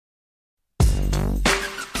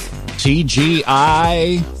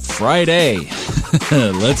TGI Friday.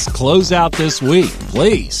 Let's close out this week,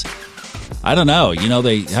 please. I don't know. You know,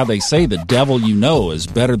 how they say the devil you know is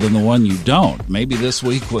better than the one you don't. Maybe this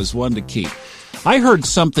week was one to keep. I heard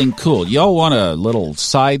something cool. Y'all want a little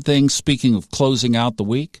side thing? Speaking of closing out the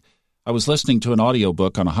week, I was listening to an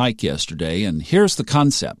audiobook on a hike yesterday, and here's the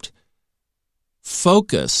concept.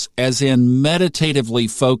 Focus, as in meditatively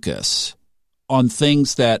focus, on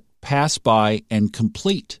things that pass by and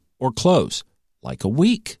complete or close, like a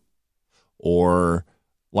week, or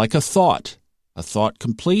like a thought. A thought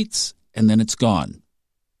completes, and then it's gone.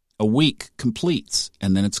 A week completes,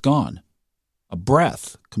 and then it's gone. A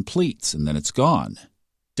breath completes, and then it's gone.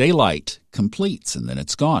 Daylight completes, and then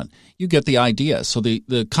it's gone. You get the idea. So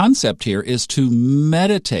the concept here is to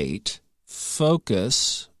meditate,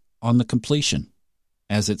 focus on the completion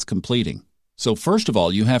as it's completing. So first of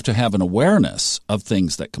all, you have to have an awareness of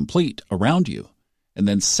things that complete around you. And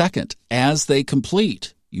then second, as they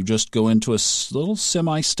complete, you just go into a little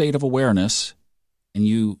semi-state of awareness and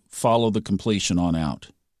you follow the completion on out.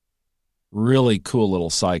 Really cool little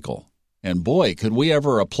cycle. And boy, could we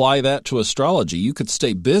ever apply that to astrology. You could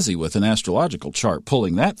stay busy with an astrological chart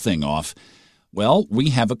pulling that thing off. Well,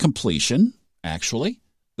 we have a completion, actually.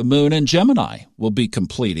 The moon in Gemini will be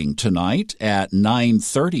completing tonight at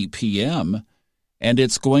 9:30 p.m., and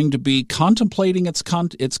it's going to be contemplating its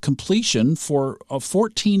completion for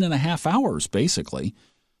 14 and a half hours, basically,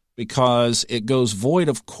 because it goes void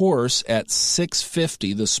of course at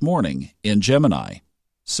 6:50 this morning in Gemini.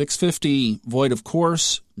 6:50 void of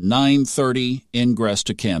course, 9:30 ingress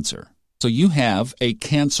to Cancer. So you have a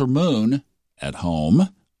Cancer moon at home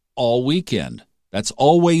all weekend. That's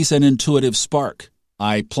always an intuitive spark.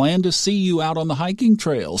 I plan to see you out on the hiking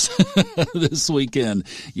trails this weekend.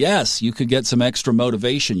 Yes, you could get some extra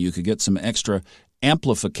motivation. You could get some extra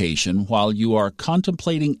amplification while you are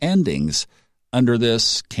contemplating endings under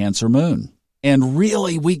this Cancer moon. And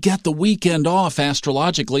really, we get the weekend off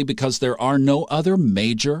astrologically because there are no other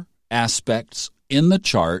major aspects in the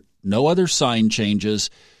chart, no other sign changes.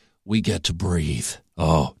 We get to breathe.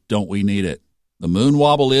 Oh, don't we need it? The moon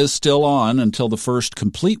wobble is still on until the first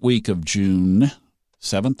complete week of June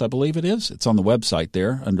 7th, I believe it is. It's on the website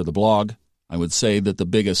there under the blog. I would say that the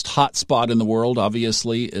biggest hot spot in the world,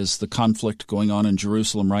 obviously, is the conflict going on in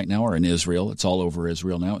Jerusalem right now, or in Israel. It's all over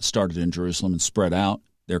Israel now. It started in Jerusalem and spread out.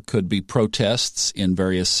 There could be protests in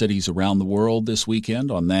various cities around the world this weekend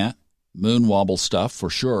on that. Moon wobble stuff for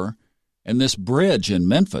sure. And this bridge in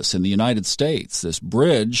Memphis in the United States, this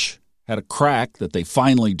bridge had a crack that they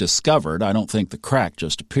finally discovered. I don't think the crack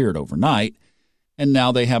just appeared overnight. And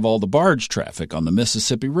now they have all the barge traffic on the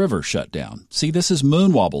Mississippi River shut down. See, this is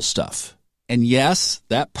moon wobble stuff. And yes,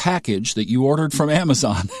 that package that you ordered from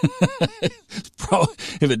Amazon,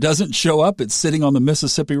 if it doesn't show up, it's sitting on the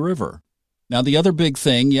Mississippi River. Now, the other big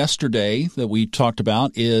thing yesterday that we talked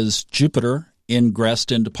about is Jupiter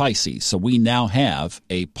ingressed into Pisces. So we now have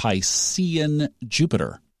a Piscean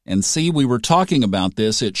Jupiter. And see, we were talking about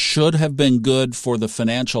this. It should have been good for the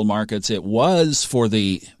financial markets. It was for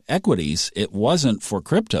the equities. It wasn't for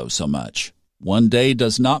crypto so much. One day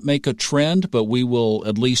does not make a trend, but we will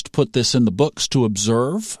at least put this in the books to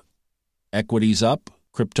observe. Equities up,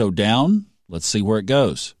 crypto down. Let's see where it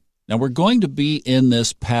goes. Now, we're going to be in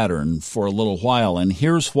this pattern for a little while, and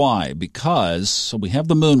here's why. So we have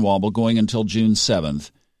the moon wobble going until June 7th.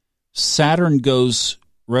 Saturn goes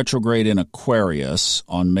retrograde in Aquarius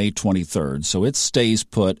on May 23rd, so it stays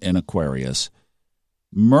put in Aquarius.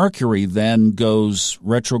 Mercury then goes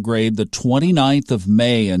retrograde the 29th of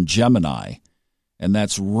May in Gemini, and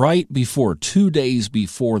that's right before, 2 days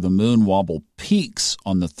before the moon wobble peaks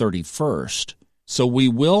on the 31st. So we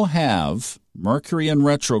will have Mercury in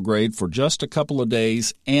retrograde for just a couple of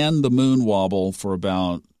days and the moon wobble for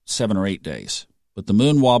about 7 or 8 days. But the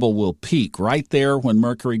moon wobble will peak right there when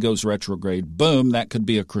Mercury goes retrograde. Boom, that could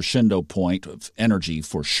be a crescendo point of energy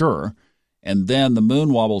for sure. And then the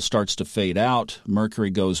moon wobble starts to fade out. Mercury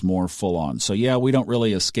goes more full on. So yeah, we don't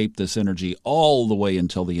really escape this energy all the way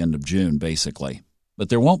until the end of June, basically. But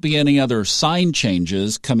there won't be any other sign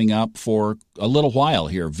changes coming up for a little while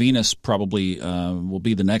here. Venus probably will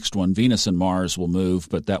be the next one. Venus and Mars will move,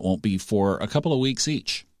 but that won't be for a couple of weeks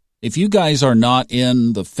each. If you guys are not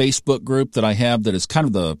in the Facebook group that I have that is kind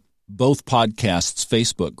of the both podcasts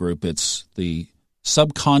Facebook group, it's the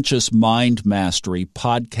Subconscious Mind Mastery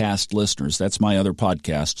podcast listeners. That's my other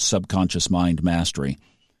podcast, Subconscious Mind Mastery.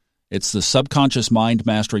 It's the Subconscious Mind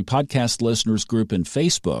Mastery podcast listeners group in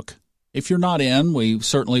Facebook. If you're not in, we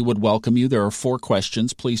certainly would welcome you. There are 4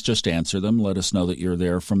 questions. Please just answer them. Let us know that you're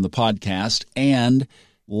there from the podcast. And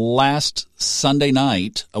last Sunday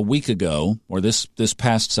night, a week ago, or this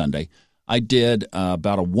past Sunday, I did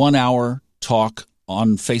about a 1-hour talk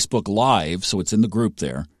on Facebook Live, so it's in the group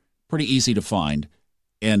there. Pretty easy to find.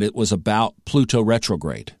 And it was about Pluto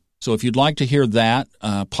retrograde. So if you'd like to hear that,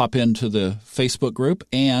 pop into the Facebook group.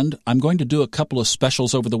 And I'm going to do a couple of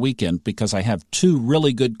specials over the weekend because I have 2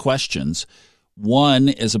 really good questions. One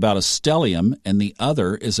is about a stellium, and the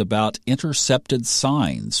other is about intercepted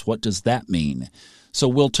signs. What does that mean? So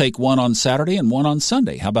we'll take one on Saturday and one on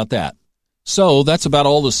Sunday. How about that? So that's about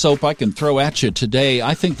all the soap I can throw at you today.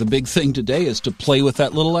 I think the big thing today is to play with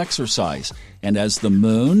that little exercise. And as the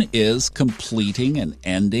moon is completing and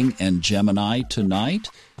ending in Gemini tonight,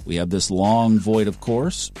 we have this long void of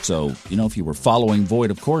course. So, if you were following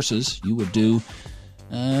void of courses, you would do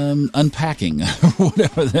unpacking, or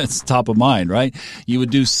whatever that's top of mind, right? You would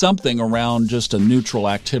do something around just a neutral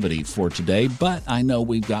activity for today, but I know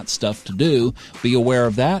we've got stuff to do. Be aware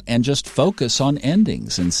of that and just focus on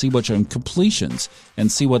endings and see what your completions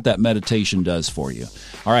and see what that meditation does for you.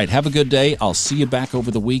 All right, have a good day. I'll see you back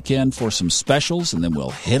over the weekend for some specials, and then we'll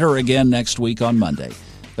hit her again next week on Monday.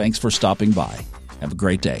 Thanks for stopping by. Have a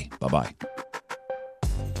great day. Bye-bye.